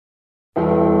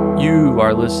You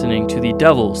are listening to the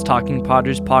Devils Talking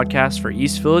Padres podcast for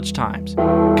East Village Times.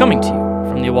 Coming to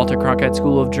you from the Walter Cronkite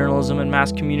School of Journalism and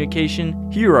Mass Communication,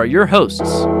 here are your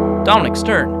hosts, Dominic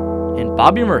Stern and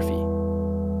Bobby Murphy.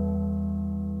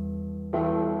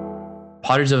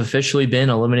 Padres have officially been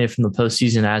eliminated from the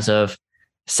postseason as of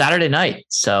Saturday night.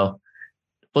 So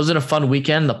it wasn't a fun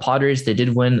weekend. The Padres, they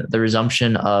did win the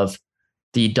resumption of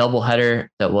the doubleheader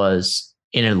that was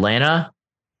in Atlanta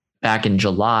back in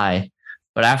July.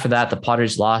 But after that, the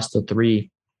Padres lost the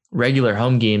 3 regular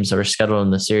home games that were scheduled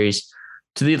in the series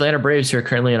to the Atlanta Braves, who are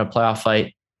currently in a playoff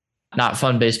fight. Not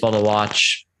fun baseball to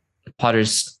watch. The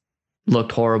Padres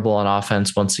looked horrible on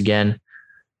offense once again.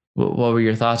 What were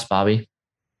your thoughts, Bobby?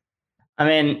 I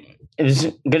mean, it was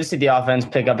good to see the offense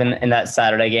pick up in that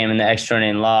Saturday game and the extra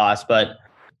inning loss, but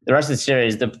the rest of the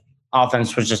series, the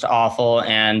offense was just awful,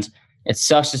 and it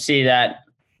sucks to see that.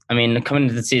 I mean, coming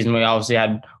into the season, we obviously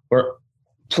were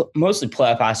mostly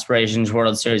playoff aspirations,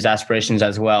 World Series aspirations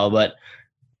as well, but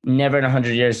never in 100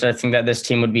 years did I think that this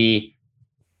team would be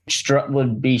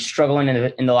struggling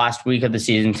in the last week of the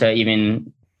season to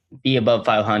even be above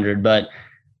 500. But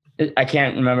I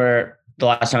can't remember the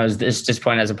last time I was this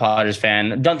disappointed as a Padres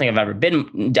fan. I don't think I've ever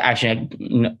been. Actually,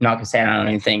 not gonna say I don't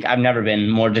even think I've never been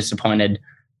more disappointed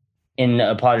in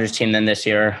a Padres team than this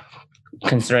year,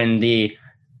 considering the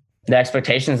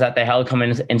expectations that they held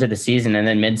coming into the season, and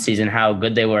then mid-season how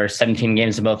good they were, 17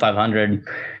 games above 500,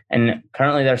 and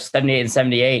currently they're 78 and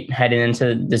 78 heading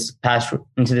into this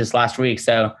last week.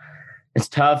 So it's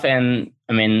tough, and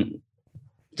I mean,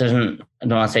 I don't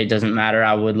want to say it doesn't matter.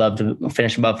 I would love to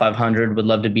finish above 500. Would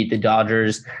love to beat the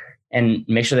Dodgers and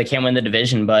make sure they can't win the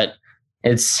division, but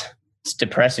it's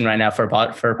depressing right now for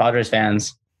Padres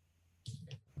fans.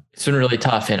 It's been really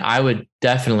tough, and I would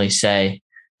definitely say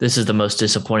this is the most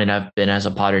disappointed I've been as a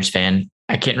Padres fan.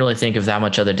 I can't really think of that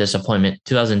much other disappointment.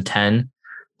 2010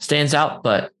 stands out,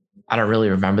 but I don't really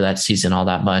remember that season all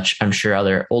that much. I'm sure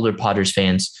other older Padres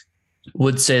fans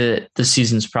would say that the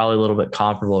season's probably a little bit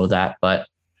comparable to that, but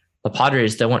the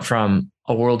Padres, they went from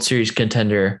a World Series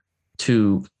contender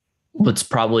to what's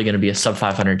probably going to be a sub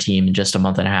 500 team in just a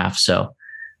month and a half. So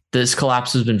this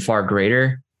collapse has been far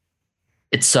greater.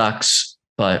 It sucks,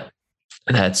 but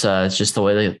that's it's just the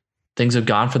way things have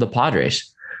gone for the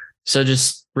Padres. So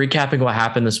just recapping what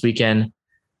happened this weekend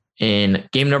in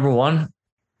game number 1,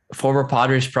 former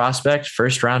Padres prospect,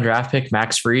 first round draft pick,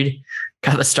 Max Fried,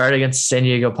 got the start against San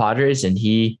Diego Padres, and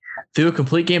he threw a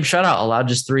complete game shutout, allowed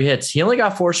just 3 hits. He only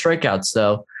got 4 strikeouts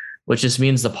though, which just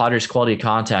means the Padres' quality of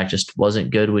contact just wasn't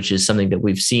good, which is something that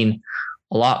we've seen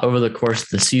a lot over the course of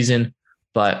the season.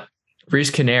 But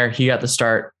Reiss Knehr, he got the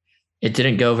start. It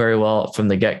didn't go very well from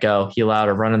the get-go. He allowed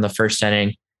a run in the first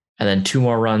inning and then 2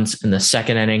 more runs in the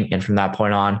second inning. And from that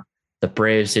point on, the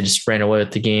Braves, they just ran away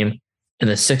with the game. In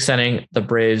the 6th inning, the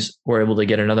Braves were able to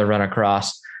get another run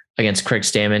across against Craig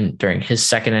Stammen during his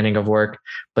second inning of work.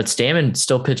 But Stammen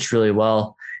still pitched really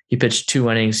well. He pitched 2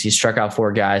 innings. He struck out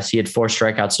 4 guys. He had 4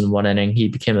 strikeouts in 1 inning. He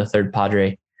became the 3rd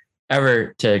Padre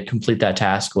ever to complete that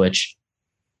task, which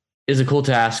is a cool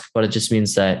task, but it just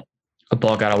means that a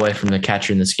ball got away from the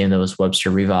catcher in this game. That was Webster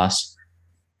Rivas.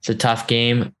 It's a tough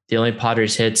game. The only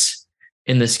Padres hits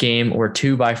in this game were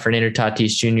 2 by Fernando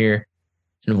Tatis Jr.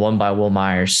 and 1 by Will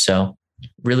Myers. So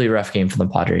really rough game for the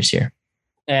Padres here.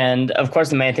 And of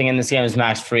course, the main thing in this game is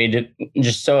Max Fried,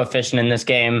 just so efficient in this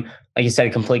game. Like you said,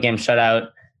 a complete game shutout.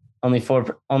 Only four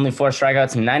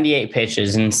strikeouts, 98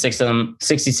 pitches, and 66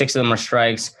 of them were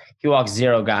strikes. He walked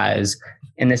 0 guys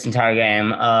in this entire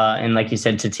game. And like you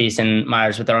said, Tatis and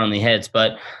Myers with their only hits,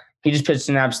 but he just pitched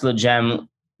an absolute gem.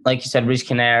 Like you said, Reiss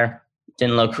Knehr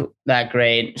didn't look that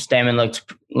great. Stammen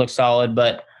looked solid,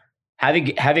 but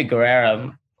Javi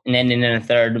Guerrero, an inning and a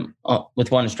third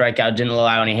with 1 strikeout, didn't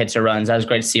allow any hits or runs. That was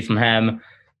great to see from him.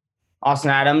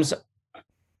 Austin Adams,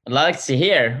 I'd like to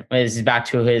hear is back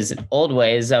to his old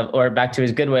ways back to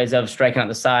his good ways of striking out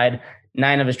the side.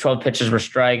 9 of his 12 pitches were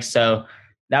strikes. So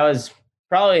that was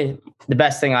probably the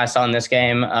best thing I saw in this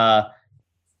game.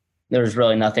 There was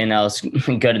really nothing else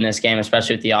good in this game,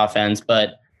 especially with the offense,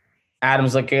 but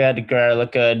Adams looked good. Guerrero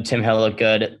looked good. Tim Hill looked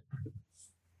good.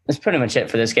 That's pretty much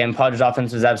it for this game. Padres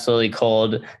offense was absolutely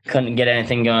cold. Couldn't get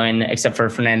anything going except for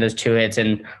Fernando's 2 hits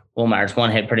and Will Myers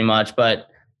 1 hit pretty much. But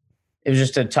it was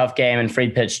just a tough game, and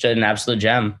Fried pitched an absolute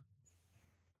gem.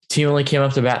 Team only came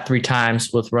up to bat 3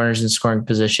 times with runners in scoring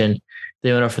position.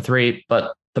 They went 0 for 3,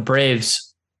 but the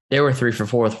Braves, they were 3 for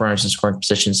 4 with runners in scoring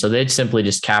position. So they simply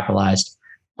just capitalized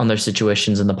on their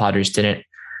situations, and the Padres didn't.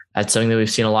 That's something that we've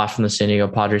seen a lot from the San Diego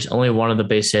Padres. Only one of the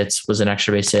base hits was an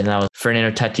extra base hit, and that was Fernando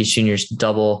Tatis Jr.'s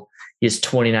double. He has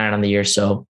 29 on the year,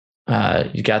 so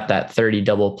you got that 30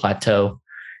 double plateau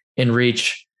in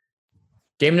reach.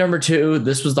 Game number 2,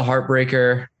 this was the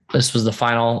heartbreaker. This was the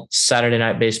final Saturday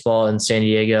Night Baseball in San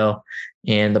Diego.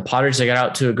 And the Padres, they got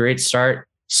out to a great start,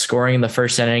 scoring in the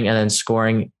first inning and then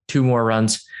scoring 2 more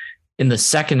runs in the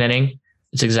second inning.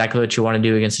 It's exactly what you want to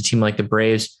do against a team like the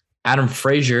Braves. Adam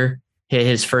Frazier hit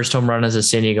his first home run as a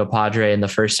San Diego Padre in the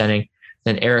first inning.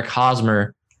 Then Eric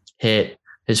Hosmer hit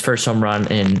his first home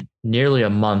run in nearly a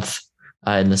month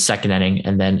in the second inning.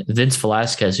 And then Vince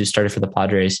Velasquez, who started for the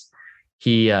Padres,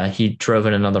 he drove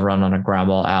in another run on a ground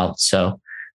ball out. So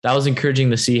that was encouraging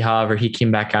to see. However, he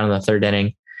came back out in the third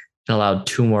inning and allowed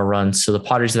 2 more runs. So the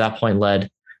Padres at that point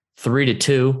led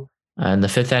 3-2. In the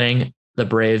fifth inning, the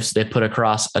Braves, they put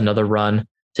across another run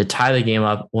to tie the game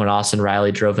up when Austin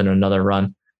Riley drove in another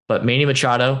run. But Manny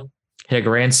Machado hit a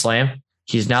grand slam.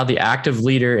 He's now the active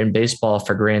leader in baseball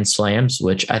for grand slams,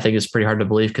 which I think is pretty hard to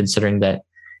believe considering that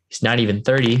he's not even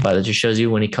 30, but it just shows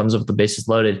you when he comes up with the bases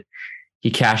loaded, he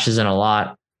cashes in a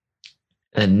lot.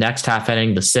 And next half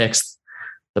inning, the 6th,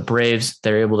 the Braves,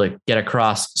 they're able to get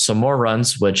across some more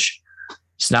runs, which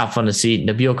is not fun to see.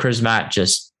 Nabil Crismatt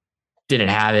just didn't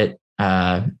have it.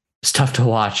 It's tough to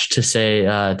watch, to say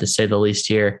the least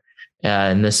here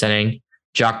in this inning.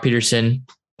 Jock Peterson,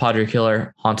 Padre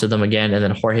killer, haunted them again, and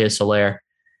then Jorge Soler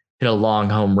hit a long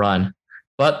home run.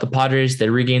 But the Padres, they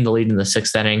regained the lead in the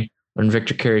 6th inning when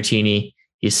Victor Caratini,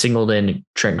 he singled in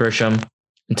Trent Grisham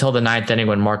until the 9th inning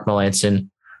when Mark Melancon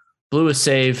blew a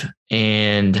save,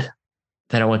 and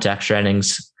then it went to extra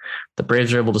innings. The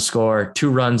Braves were able to score 2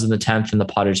 runs in the 10th, and the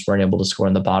Padres weren't able to score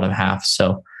in the bottom half.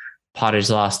 So Padres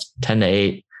lost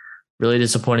 10-8. Really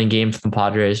disappointing game for the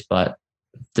Padres, but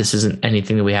this isn't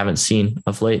anything that we haven't seen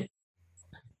of late.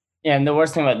 Yeah, and the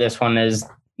worst thing about this one is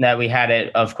that we had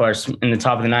it, of course, in the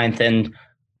top of the 9th. And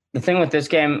the thing with this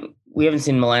game, we haven't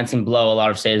seen Melancon blow a lot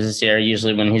of saves this year,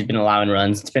 usually when he's been allowing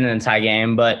runs. It's been an tie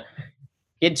game, but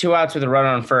he had 2 outs with a runner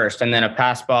on first, and then a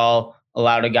pass ball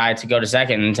allowed a guy to go to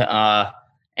second.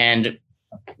 And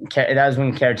that was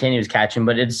when Caratini was catching,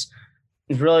 but it's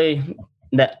really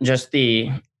that just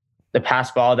the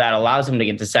pass ball that allows him to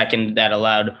get to second that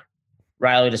allowed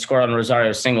Riley to score on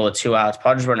Rosario's single with 2 outs.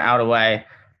 Padres were an out away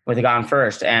with a guy on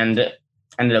first and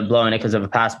ended up blowing it because of a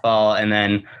pass ball and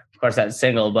then, of course, that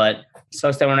single. But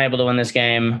sucks they weren't able to win this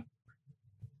game.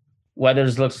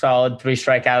 Weathers looked solid, 3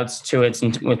 strikeouts, 2 hits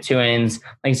with 2 innings.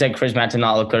 Like you said, Crismatt did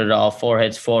not look good at all. 4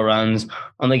 hits, 4 runs,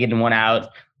 only getting 1 out.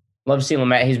 Love to see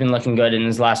Lamet. He's been looking good in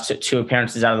his last 2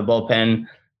 appearances out of the bullpen.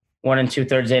 1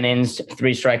 2/3 innings,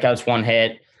 3 strikeouts, 1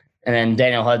 hit. And then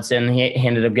Daniel Hudson, he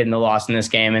ended up getting the loss in this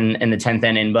game in the 10th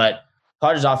inning. But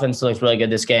Padres offense looked really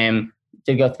good this game.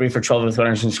 Did go 3 for 12 with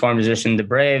runners in scoring position. The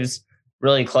Braves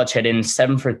really clutch hitting,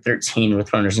 7 for 13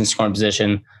 with runners in scoring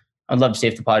position. I'd love to see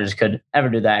if the Padres could ever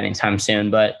do that anytime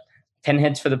soon. But 10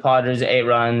 hits for the Padres, 8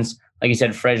 runs. Like you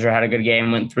said, Frazier had a good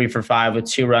game, went 3 for 5 with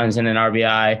 2 runs and an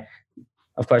RBI.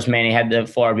 Of course, Manny had the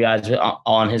 4 RBIs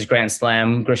on his grand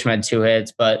slam. Grisham had 2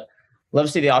 hits. But love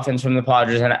to see the offense from the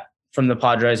Padres. And from the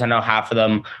Padres, I know half of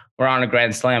them were on a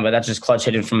grand slam, but that's just clutch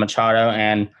hitting from Machado.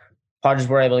 And Padres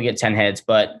were able to get 10 hits,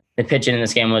 but the pitching in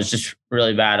this game was just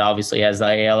really bad, obviously, as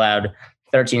they allowed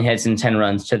 13 hits and 10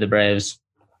 runs to the Braves.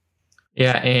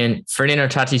 Yeah, and Fernando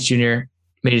Tatis Jr.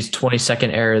 made his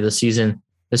 22nd error of the season.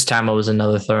 This time it was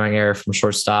another throwing error from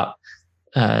shortstop.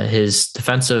 His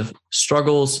defensive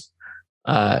struggles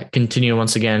continue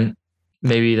once again.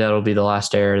 Maybe that'll be the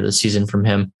last error of the season from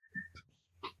him.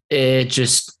 It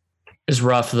just is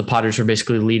rough. The Padres were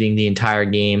basically leading the entire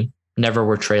game, never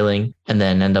were trailing, and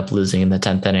then end up losing in the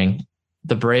 10th inning.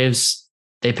 The Braves,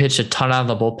 they pitched a ton out of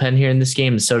the bullpen here in this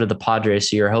game, and so did the Padres.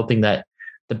 So you're hoping that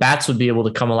the bats would be able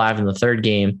to come alive in the third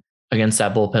game against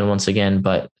that bullpen once again,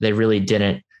 but they really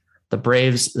didn't. The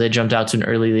Braves, they jumped out to an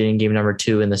early lead in game number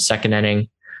 2 in the 2nd inning.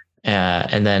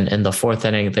 And then in the 4th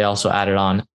inning, they also added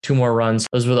on 2 more runs.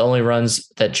 Those were the only runs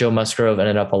that Joe Musgrove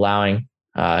ended up allowing.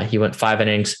 He went 5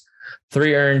 innings,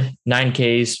 3 earned, 9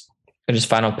 Ks in his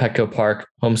final Petco Park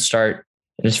home start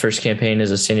in his first campaign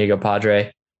as a San Diego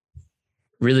Padre.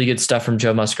 Really good stuff from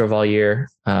Joe Musgrove all year.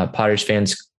 Padres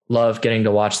fans love getting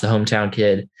to watch the hometown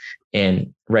kid.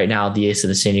 And right now, the ace of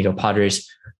the San Diego Padres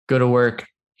go to work,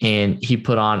 and he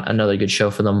put on another good show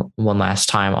for them one last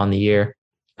time on the year.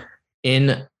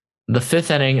 In the 5th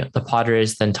inning, the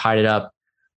Padres then tied it up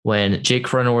when Jake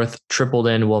Cronenworth tripled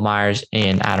in Will Myers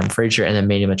and Adam Frazier, and then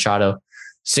Manny Machado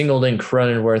singled in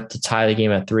Cronenworth to tie the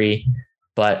game at 3.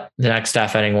 But the next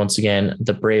half inning, once again,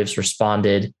 the Braves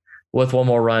responded with 1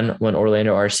 more run when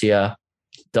Orlando Arcia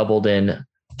doubled in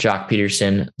Jock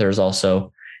Peterson. There was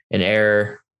also an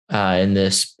error in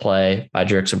this play by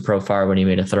Jurickson Profar when he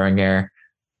made a throwing error.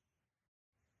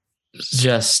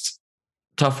 Just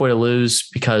tough way to lose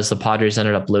because the Padres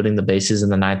ended up loading the bases in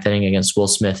the ninth inning against Will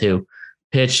Smith, who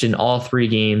pitched in all 3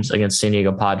 games against San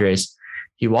Diego Padres.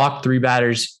 He walked 3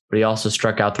 batters, but he also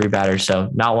struck out 3 batters. So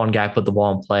not one guy put the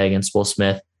ball in play against Will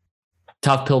Smith.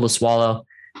 Tough pill to swallow.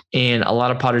 And a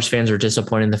lot of Padres fans were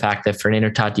disappointed in the fact that Fernando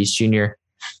Tatis Jr.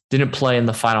 didn't play in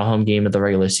the final home game of the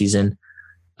regular season.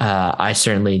 I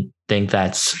certainly think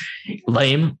that's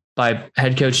lame by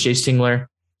head coach Jay Stingler.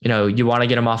 You want to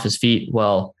get him off his feet.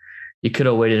 Well, you could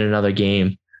have waited another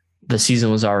game. The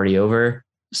season was already over.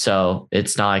 So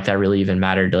it's not like that really even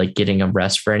mattered, like getting him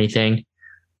rest for anything.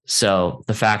 So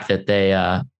the fact that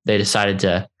they decided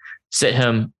to sit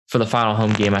him for the final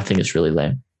home game, I think is really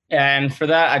lame. Yeah, and for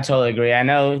that, I totally agree. I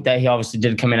know that he obviously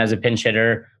did come in as a pinch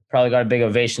hitter, probably got a big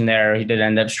ovation there. He did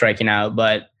end up striking out,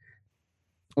 but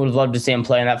would have loved to see him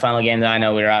play in that final game. That I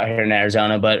know we were out here in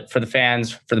Arizona, but for the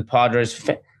fans, for the Padres,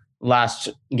 last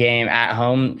game at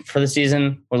home for the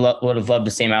season, would have loved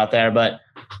to see him out there. But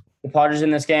the Padres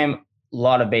in this game, a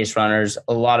lot of base runners,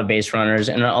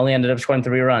 and it only ended up scoring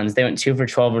 3 runs. They went 2 for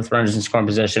 12 with runners in scoring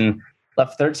position,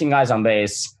 left 13 guys on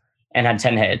base, and had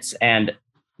 10 hits. And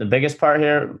the biggest part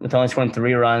here, with only scoring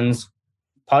 3 runs,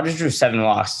 Padres drew 7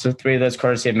 walks. So 3 of those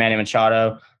courtesy of Manny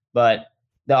Machado, but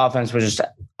the offense was just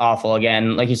awful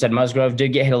again. Like you said, Musgrove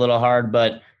did get hit a little hard,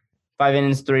 but 5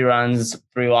 innings, 3 runs,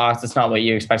 3 walks. That's not what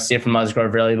you expect to see from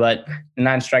Musgrove, really. But the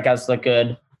 9 strikeouts look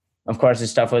good. Of course, his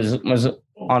stuff was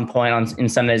on point in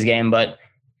Sunday's game, but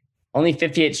only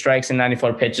 58 strikes and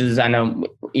 94 pitches. I know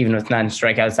even with 9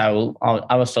 strikeouts,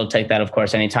 I will still take that, of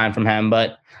course, any time from him.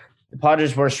 But the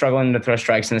Padres were struggling to throw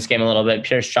strikes in this game a little bit.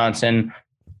 Pierce Johnson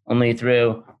only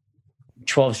threw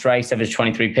 12 strikes of his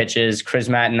 23 pitches. Chris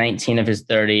Matt, 19 of his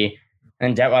 30.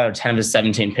 And Detweiler, 10 of his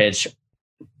 17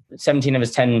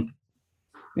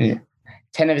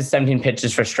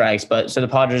 pitches for strikes. But so the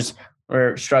Padres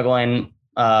were struggling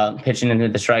pitching into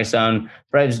the strike zone.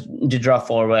 Braves did draw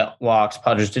 4 walks.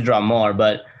 Padres did draw more,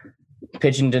 but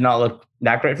pitching did not look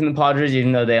that great from the Padres,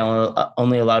 even though they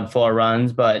only allowed 4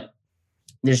 runs. But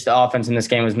just the offense in this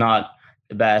game was not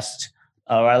the best,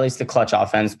 or at least the clutch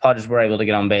offense. Padres were able to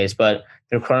get on base, but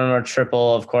their corner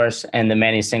triple, of course, and the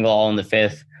Manny single all in the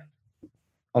 5th.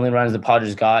 Only runs the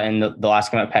Padres got in the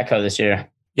last game at Petco this year.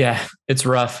 Yeah, it's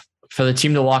rough. For the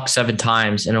team to walk 7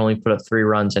 times and only put up 3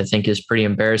 runs, I think is pretty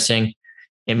embarrassing.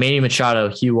 And Manny Machado,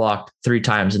 he walked 3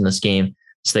 times in this game.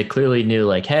 So they clearly knew,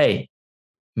 like, hey,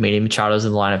 Manny Machado's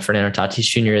in the lineup. Fernando Tatis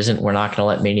Jr. isn't. We're not going to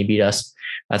let Manny beat us.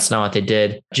 That's not what they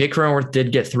did. Jake Cronenworth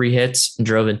did get 3 hits and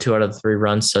drove in 2 out of the 3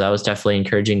 runs. So that was definitely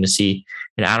encouraging to see.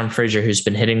 And Adam Frazier, who's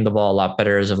been hitting the ball a lot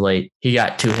better as of late, he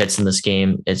got 2 hits in this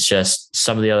game. It's just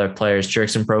some of the other players,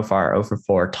 Jurickson Profar 0 for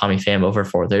 4, Tommy Pham 0 for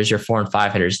 4. There's your 4 and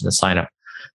 5 hitters in this lineup.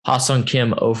 Ha-Seong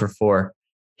Kim 0 for 4.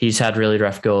 He's had really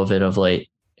rough go of it of late.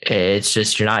 It's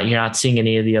just you're not seeing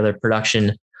any of the other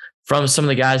production from some of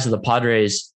the guys that the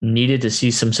Padres needed to see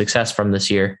some success from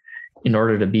this year in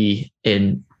order to be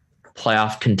in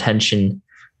playoff contention,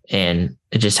 and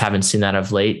I just haven't seen that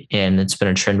of late, and it's been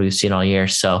a trend we've seen all year.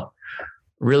 So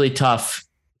really tough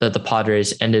that the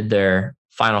Padres ended their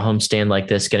final homestand like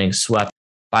this, getting swept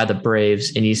by the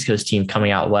Braves, an East Coast team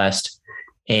coming out west,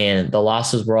 and the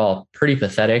losses were all pretty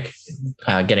pathetic,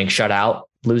 getting shut out,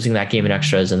 losing that game in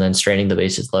extras, and then straining the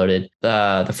bases loaded.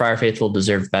 The Friar Faithful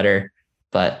deserved better,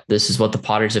 but this is what the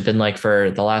Padres have been like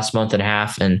for the last month and a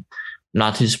half, and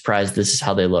not too surprised this is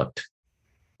how they looked.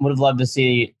 Would have loved to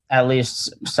see at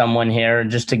least someone here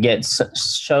just to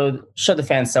show the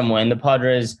fans some win. The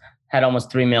Padres had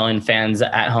almost 3 million fans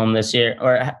at home this year,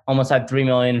 or almost had 3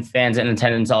 million fans in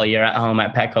attendance all year at home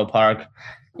at Petco Park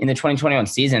in the 2021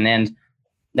 season. And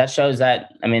that shows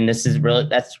that, I mean, that's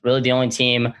really the only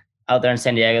team out there in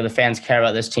San Diego. The fans care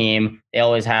about this team. They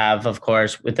always have, of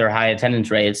course, with their high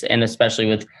attendance rates, and especially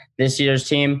with this year's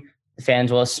team, the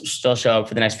fans will still show up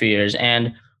for the next few years.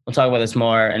 And we'll talk about this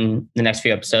more in the next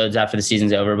few episodes after the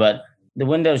season's over, but the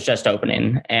window's just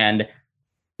opening, and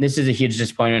this is a huge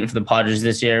disappointment for the Padres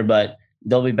this year, but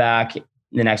they'll be back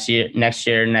the next year, next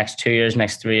 2 years,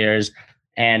 next 3 years,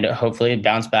 and hopefully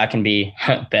bounce back and be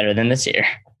better than this year,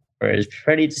 where it's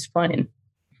pretty disappointing.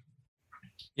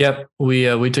 Yep.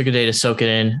 We took a day to soak it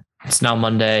in. It's now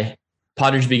Monday.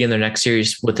 Padres begin their next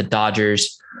series with the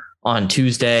Dodgers on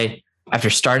Tuesday.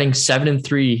 After starting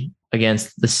 7-3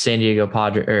 against the San Diego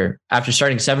Padres, or after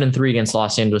starting 7-3 against the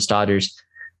Los Angeles Dodgers,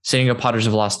 San Diego Padres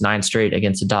have lost 9 straight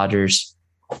against the Dodgers.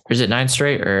 Or is it 9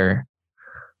 straight, or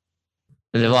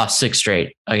they've lost 6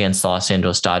 straight against the Los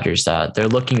Angeles Dodgers? They're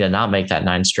looking to not make that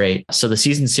 9 straight. So the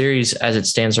season series as it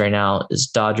stands right now is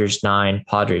Dodgers 9,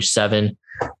 Padres 7.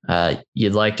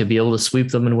 You'd like to be able to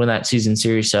sweep them and win that season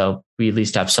series, so we at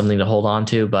least have something to hold on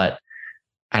to. But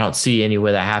I don't see any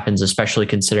way that happens, especially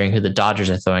considering who the Dodgers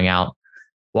are throwing out.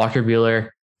 Walker Buehler,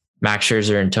 Max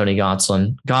Scherzer, and Tony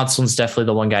Gonsolin. Gonsolin's definitely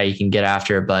the one guy you can get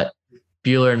after, but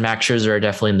Buehler and Max Scherzer are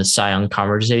definitely in the Cy Young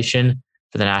conversation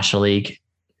for the National League.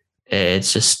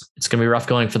 It's going to be rough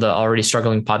going for the already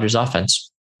struggling Padres offense.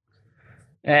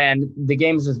 And the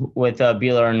games with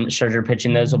Buehler and Scherzer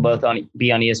pitching, those will both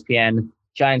be on ESPN.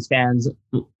 Giants fans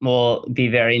will be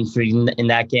very interested in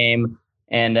that game,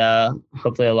 and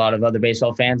hopefully a lot of other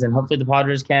baseball fans, and hopefully the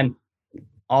Padres can.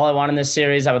 All I want in this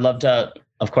series, I would love to,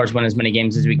 of course, win as many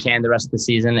games as we can the rest of the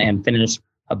season and finish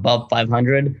above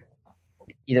 500.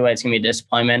 Either way, it's going to be a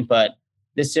disappointment, but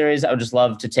this series, I would just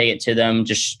love to take it to them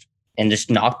and just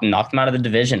knock them out of the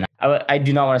division. I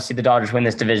do not want to see the Dodgers win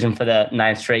this division for the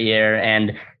 9th straight year,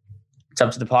 and it's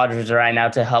up to the Padres right now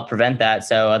to help prevent that.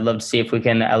 So I'd love to see if we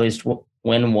can at least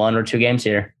win 1 or 2 games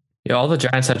here. Yeah, all the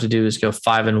Giants have to do is go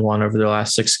 5-1 over their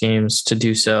last 6 games to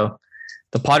do so.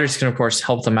 The Padres can, of course,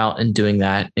 help them out in doing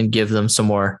that and give them some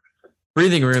more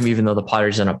breathing room, even though the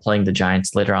Padres end up playing the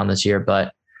Giants later on this year.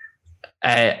 But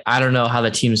I don't know how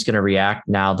the team's going to react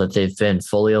now that they've been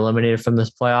fully eliminated from the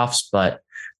playoffs. But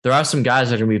there are some guys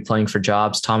that are going to be playing for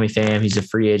jobs. Tommy Pham, he's a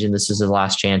free agent. This is his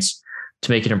last chance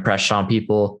to make an impression on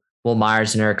people. Will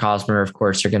Myers and Eric Hosmer, of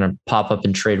course, are going to pop up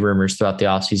in trade rumors throughout the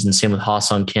offseason. Same with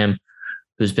Ha-Seong Kim,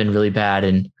 who's been really bad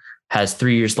and has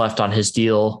 3 years left on his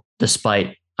deal,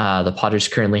 despite the Padres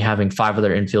currently having 5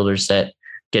 other infielders that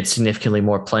get significantly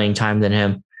more playing time than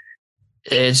him.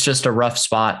 It's just a rough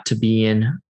spot to be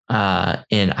in.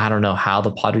 And I don't know how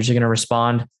the Padres are going to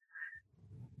respond.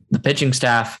 The pitching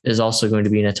staff is also going to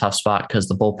be in a tough spot because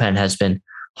the bullpen has been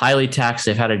highly taxed.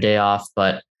 They've had a day off,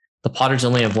 but the Padres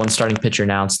only have one starting pitcher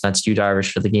announced. That's Yu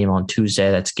Darvish for the game on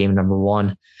Tuesday. That's game number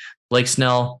 1. Blake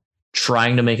Snell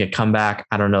trying to make a comeback.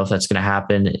 I don't know if that's going to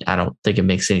happen. I don't think it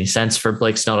makes any sense for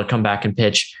Blake Snell to come back and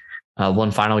pitch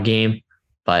one final game,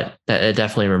 but it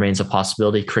definitely remains a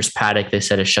possibility. Chris Paddock, they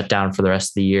said, is shut down for the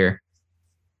rest of the year.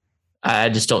 I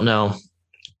just don't know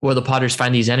where the Padres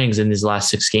find these innings in these last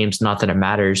 6 games. Not that it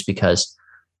matters because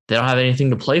they don't have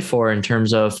anything to play for in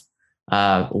terms of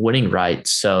winning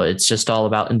rights. So it's just all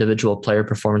about individual player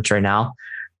performance right now,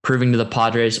 proving to the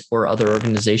Padres or other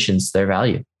organizations their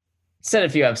value. Said a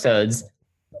few episodes.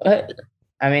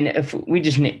 I mean, if we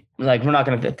just need, we're not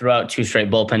going to throw out 2 straight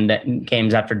bullpen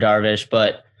games after Darvish,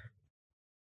 but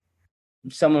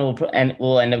someone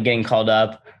will end up getting called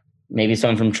up. Maybe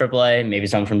someone from AAA, maybe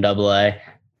someone from AA.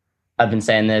 I've been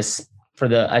saying this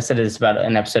I said this about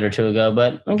an episode or 2 ago,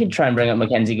 but I can try and bring up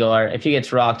Mackenzie Gore. If he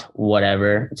gets rocked,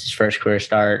 whatever. It's his first career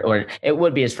start, or it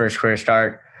would be his first career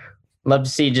start. Love to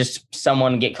see just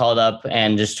someone get called up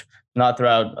and just not throw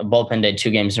out a bullpen day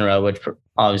 2 games in a row, which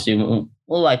obviously will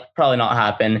probably not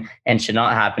happen and should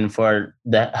not happen for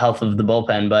the health of the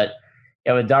bullpen. But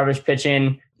yeah, with Darvish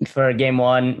pitching for game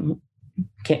 1,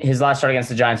 his last start against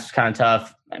the Giants was kind of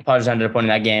tough. Padres ended up winning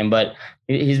that game, but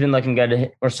he's been looking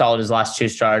good or solid his last 2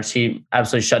 starts. He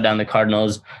absolutely shut down the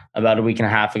Cardinals about a week and a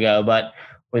half ago. But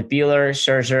with Buehler,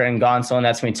 Scherzer, and Gonsolin,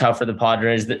 that's going to be tough for the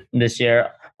Padres this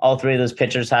year. All 3 of those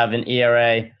pitchers have an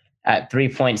ERA at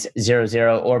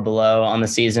 3.00 or below on the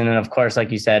season. And of course, like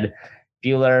you said,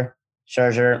 Buehler,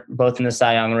 Scherzer, both in the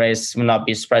Cy Young race. Would not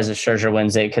be surprised if Scherzer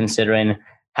wins it, considering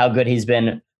how good he's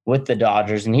been with the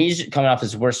Dodgers. And he's coming off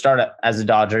his worst start as a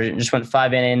Dodger. Just went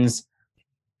 5 innings,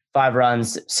 5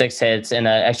 runs, 6 hits, and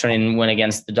an extra inning win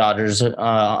against the Dodgers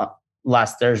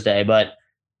last Thursday. But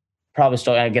probably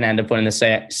still going to end up winning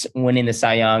the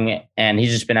Cy Young. And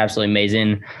he's just been absolutely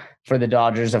amazing for the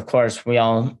Dodgers. Of course,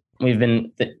 we've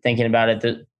been thinking about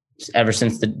it ever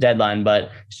since the deadline.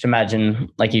 But just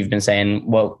imagine, like you've been saying,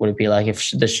 what would it be like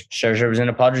if the Scherzer was in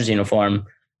a Padres uniform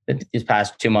these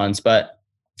past 2 months? But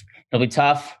it'll be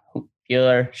tough.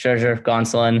 Buehler, Scherzer,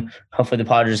 Gonsolin. Hopefully the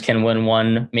Padres can win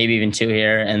 1, maybe even 2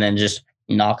 here, and then just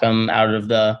knock them out of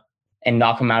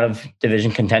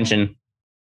division contention.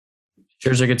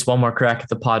 Scherzer gets one more crack at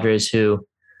the Padres, who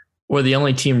were the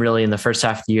only team really in the first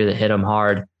half of the year that hit him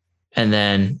hard, and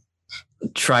then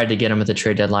tried to get him at the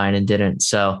trade deadline and didn't.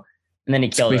 So, and then he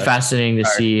killed. It'll be fascinating to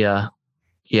see.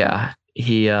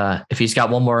 If he's got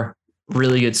one more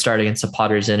really good start against the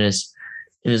Padres in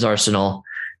his arsenal.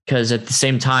 Because at the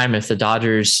same time, if the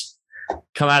Dodgers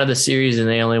come out of the series and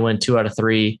they only win 2 out of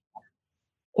 3,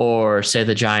 or say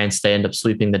the Giants, they end up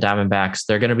sweeping the Diamondbacks,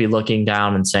 they're going to be looking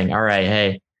down and saying, all right,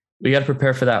 hey, we got to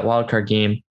prepare for that wildcard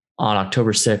game on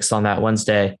October 6th on that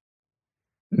Wednesday.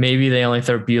 Maybe they only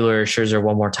throw Buehler or Scherzer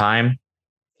one more time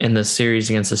in the series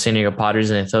against the San Diego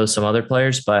Padres, and they throw some other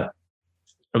players, but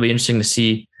it'll be interesting to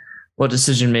see what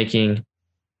decision-making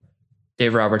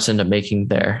Dave Roberts ended up making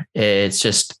there. It's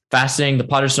just fascinating. The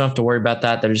Padres don't have to worry about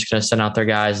that. They're just going to send out their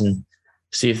guys and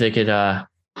see if they could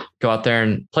go out there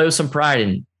and play with some pride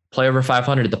and play over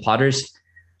 500. The Padres,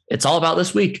 it's all about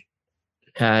this week.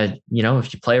 If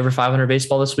you play over 500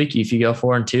 baseball this week, if you go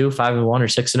 4-2, 5-1, or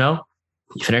 6-0,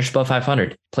 you finish above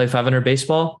 500. Play 500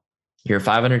 baseball, you're a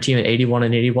 500 team at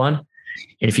 81-81.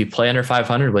 And if you play under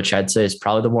 500, which I'd say is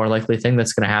probably the more likely thing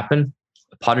that's going to happen,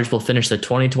 the Padres will finish the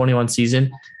 2021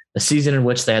 season, the season in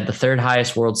which they had the third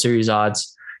highest World Series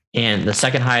odds and the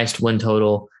second highest win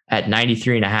total at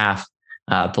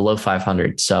 93.5, below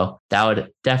 500. So that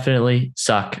would definitely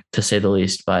suck, to say the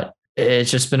least. But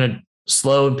it's just been a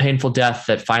slow and painful death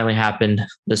that finally happened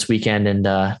this weekend. And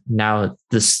now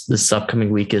this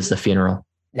upcoming week is the funeral.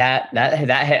 That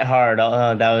hit hard.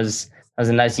 That was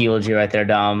a nice eulogy right there,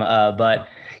 Dom. But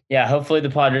yeah, hopefully the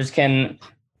Padres can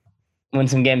win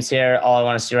some games here. All I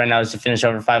want to see right now is to finish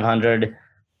over 500.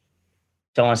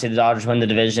 Don't want to see the Dodgers win the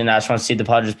division. I just want to see the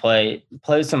Padres play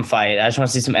with some fight. I just want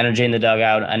to see some energy in the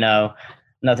dugout. I know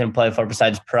nothing to play for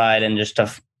besides pride and just to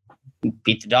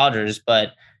beat the Dodgers,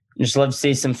 but just love to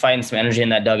see some fight and some energy in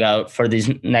that dugout for these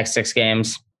next 6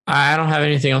 games. I don't have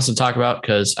anything else to talk about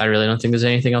because I really don't think there's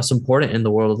anything else important in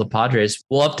the world of the Padres.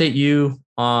 We'll update you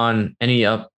on any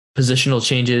positional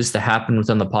changes that happen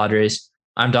within the Padres.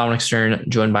 I'm Dominic Stern.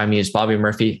 Joined by me is Bobby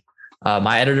Murphy.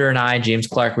 My editor and I, James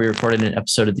Clark, we recorded an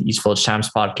episode of the East Village Times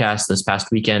podcast this past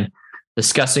weekend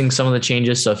discussing some of the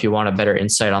changes. So if you want a better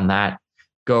insight on that,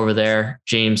 go over there.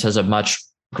 James has a much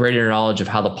greater knowledge of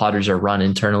how the Padres are run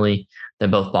internally than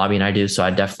both Bobby and I do. So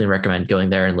I definitely recommend going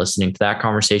there and listening to that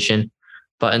conversation.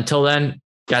 But until then,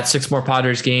 got 6 more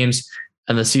Padres games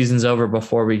and the season's over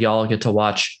before we all get to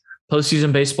watch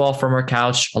postseason baseball from our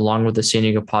couch along with the San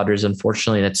Diego Padres.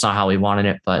 Unfortunately, that's not how we wanted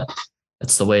it, but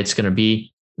that's the way it's going to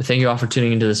be. Thank you all for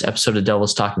tuning into this episode of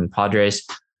Devils Talking Padres.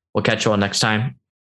 We'll catch you all next time.